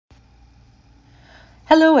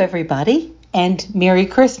Hello, everybody, and Merry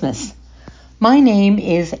Christmas. My name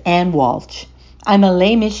is Anne Walsh. I'm a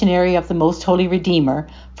lay missionary of the Most Holy Redeemer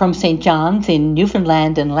from St. John's in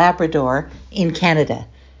Newfoundland and Labrador in Canada.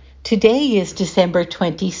 Today is December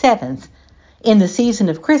 27th, in the season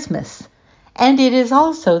of Christmas, and it is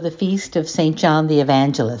also the feast of St. John the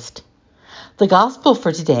Evangelist. The Gospel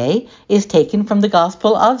for today is taken from the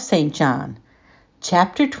Gospel of St. John,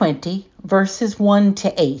 chapter 20, verses 1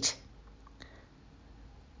 to 8.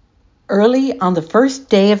 Early on the first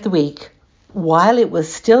day of the week, while it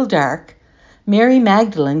was still dark, Mary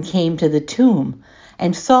Magdalene came to the tomb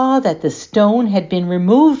and saw that the stone had been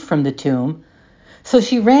removed from the tomb. So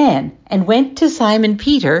she ran and went to Simon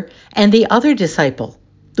Peter and the other disciple,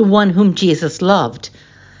 the one whom Jesus loved,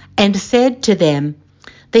 and said to them,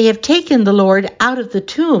 "They have taken the Lord out of the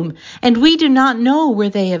tomb, and we do not know where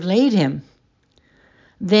they have laid him."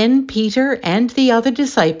 Then Peter and the other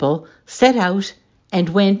disciple set out and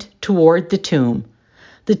went toward the tomb.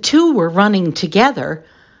 The two were running together,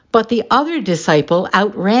 but the other disciple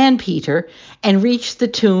outran Peter and reached the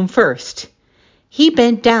tomb first. He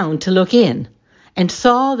bent down to look in and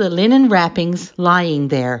saw the linen wrappings lying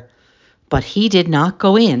there, but he did not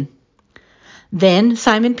go in. Then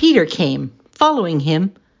Simon Peter came, following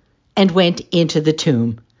him, and went into the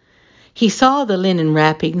tomb. He saw the linen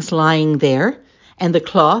wrappings lying there, and the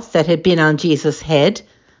cloth that had been on Jesus' head,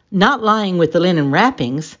 not lying with the linen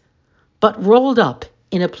wrappings, but rolled up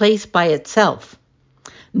in a place by itself.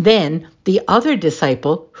 Then the other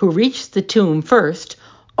disciple, who reached the tomb first,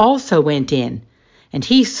 also went in, and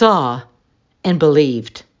he saw and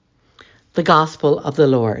believed. The Gospel of the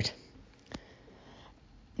Lord.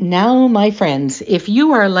 Now, my friends, if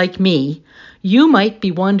you are like me, you might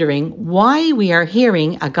be wondering why we are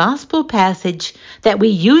hearing a gospel passage that we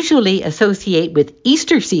usually associate with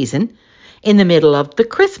Easter season in the middle of the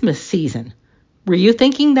Christmas season. Were you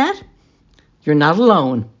thinking that? You're not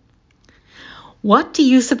alone. What do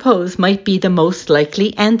you suppose might be the most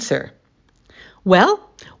likely answer? Well,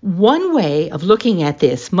 one way of looking at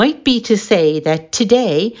this might be to say that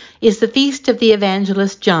today is the feast of the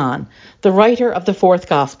evangelist John, the writer of the fourth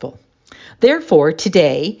gospel. Therefore,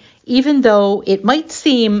 today, even though it might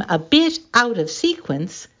seem a bit out of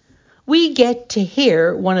sequence, we get to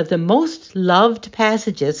hear one of the most loved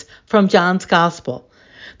passages from John's gospel,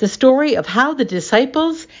 the story of how the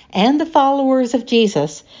disciples and the followers of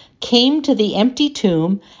Jesus came to the empty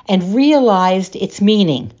tomb and realized its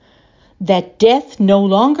meaning, that death no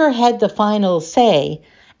longer had the final say,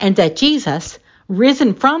 and that Jesus,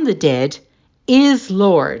 risen from the dead, is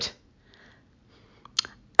Lord.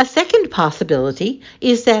 A second possibility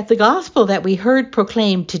is that the gospel that we heard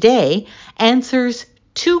proclaimed today answers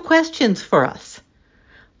two questions for us.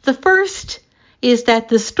 The first is that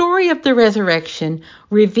the story of the resurrection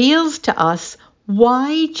reveals to us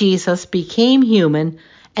why Jesus became human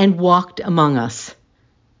and walked among us.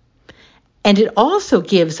 And it also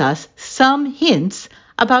gives us some hints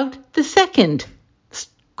about the second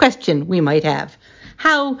question we might have,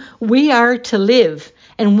 how we are to live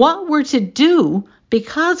and what we're to do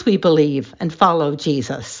because we believe and follow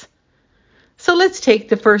Jesus. So let's take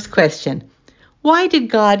the first question. Why did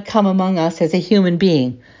God come among us as a human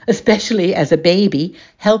being, especially as a baby,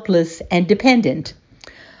 helpless and dependent?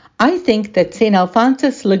 I think that St.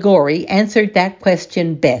 Alphonsus Liguori answered that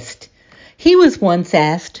question best. He was once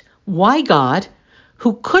asked why God,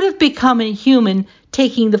 who could have become a human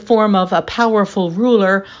taking the form of a powerful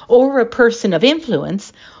ruler or a person of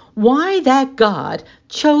influence, why that God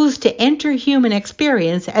chose to enter human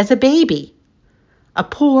experience as a baby, a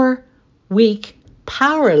poor, weak,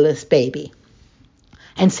 powerless baby.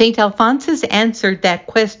 And St. Alphonsus answered that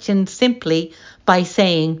question simply by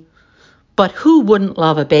saying, "But who wouldn't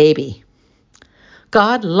love a baby?"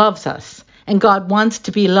 God loves us, and God wants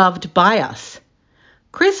to be loved by us.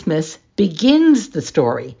 Christmas begins the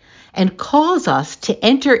story and calls us to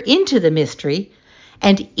enter into the mystery,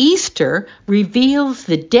 and Easter reveals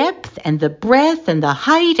the depth and the breadth and the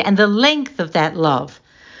height and the length of that love.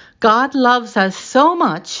 God loves us so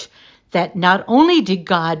much that not only did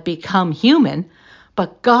God become human,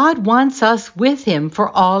 but God wants us with him for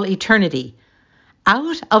all eternity.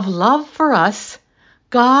 Out of love for us,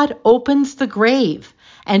 God opens the grave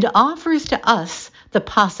and offers to us the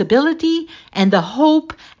possibility and the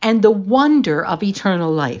hope and the wonder of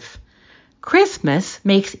eternal life. Christmas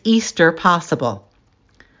makes Easter possible.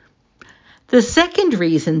 The second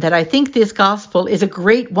reason that I think this gospel is a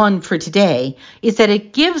great one for today is that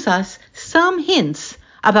it gives us some hints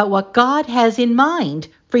about what God has in mind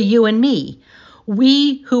for you and me,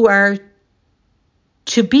 we who are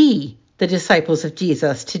to be the disciples of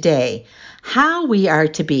Jesus today, how we are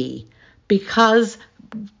to be, because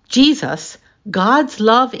Jesus, God's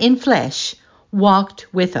love in flesh,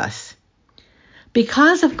 walked with us.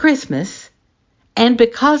 Because of Christmas and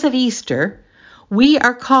because of Easter, we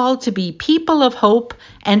are called to be people of hope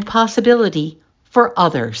and possibility for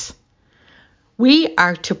others. We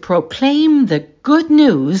are to proclaim the good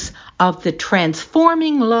news of the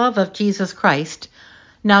transforming love of Jesus Christ,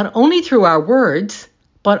 not only through our words,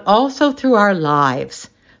 but also through our lives,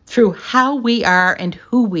 through how we are and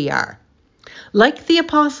who we are. Like the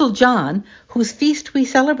Apostle John, whose feast we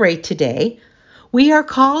celebrate today, we are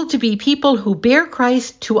called to be people who bear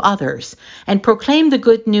Christ to others and proclaim the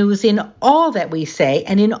good news in all that we say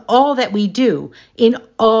and in all that we do, in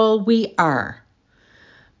all we are.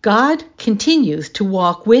 God continues to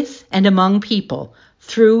walk with and among people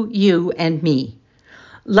through you and me.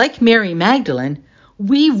 Like Mary Magdalene,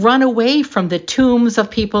 we run away from the tombs of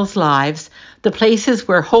people's lives, the places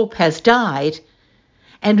where hope has died,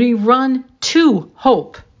 and we run to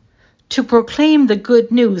hope, to proclaim the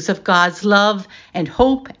good news of God's love and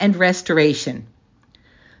hope and restoration.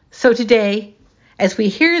 So today, as we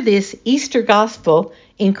hear this Easter gospel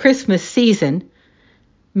in Christmas season,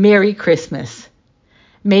 Merry Christmas.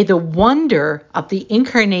 May the wonder of the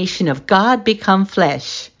incarnation of God become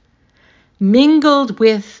flesh, mingled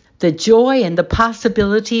with the joy and the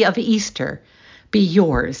possibility of Easter, be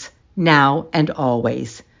yours now and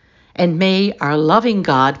always. And may our loving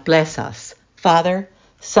God bless us, Father,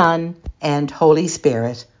 Son, and Holy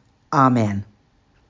Spirit. Amen.